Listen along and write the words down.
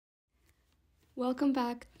Welcome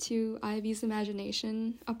back to Ivy's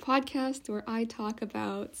Imagination, a podcast where I talk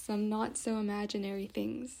about some not-so-imaginary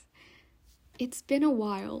things. It's been a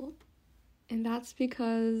while, and that's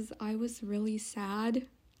because I was really sad,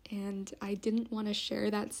 and I didn't want to share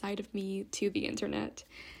that side of me to the internet.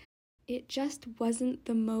 It just wasn't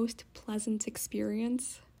the most pleasant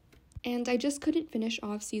experience, and I just couldn't finish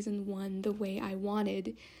off season 1 the way I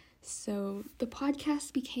wanted, so the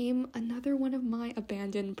podcast became another one of my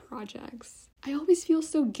abandoned projects. I always feel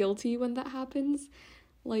so guilty when that happens.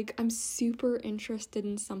 Like, I'm super interested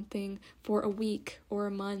in something for a week or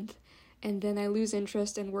a month, and then I lose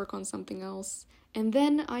interest and work on something else, and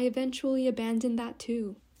then I eventually abandon that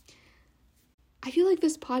too. I feel like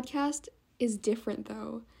this podcast is different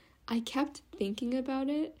though. I kept thinking about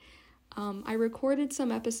it. I recorded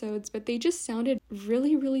some episodes, but they just sounded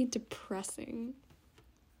really, really depressing.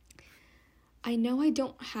 I know I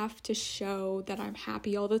don't have to show that I'm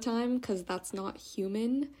happy all the time because that's not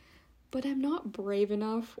human, but I'm not brave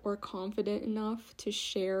enough or confident enough to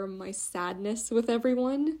share my sadness with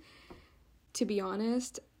everyone. To be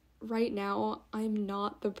honest, right now, I'm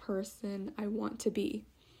not the person I want to be,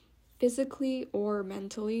 physically or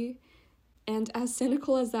mentally, and as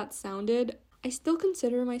cynical as that sounded, I still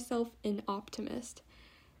consider myself an optimist,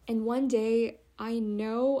 and one day, I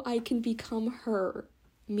know I can become her.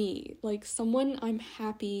 Me, like someone I'm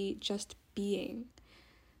happy just being.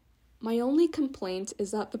 My only complaint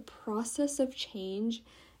is that the process of change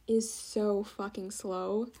is so fucking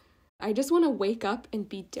slow. I just want to wake up and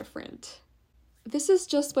be different. This is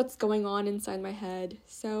just what's going on inside my head,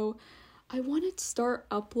 so I want to start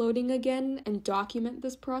uploading again and document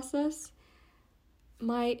this process.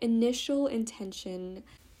 My initial intention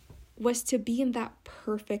was to be in that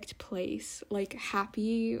perfect place, like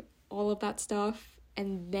happy, all of that stuff,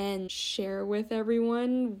 and then share with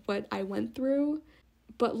everyone what I went through.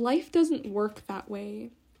 But life doesn't work that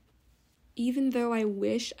way. Even though I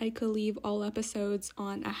wish I could leave all episodes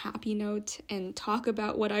on a happy note and talk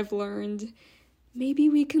about what I've learned, maybe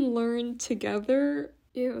we can learn together.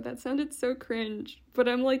 Ew, that sounded so cringe, but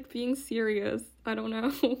I'm like being serious. I don't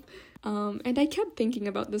know. And I kept thinking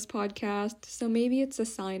about this podcast, so maybe it's a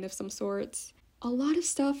sign of some sorts. A lot of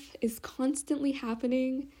stuff is constantly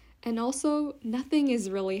happening, and also, nothing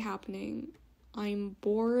is really happening. I'm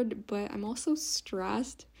bored, but I'm also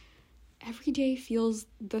stressed. Every day feels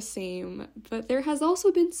the same, but there has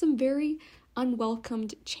also been some very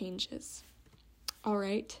unwelcomed changes.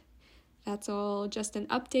 Alright, that's all just an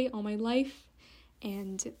update on my life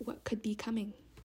and what could be coming.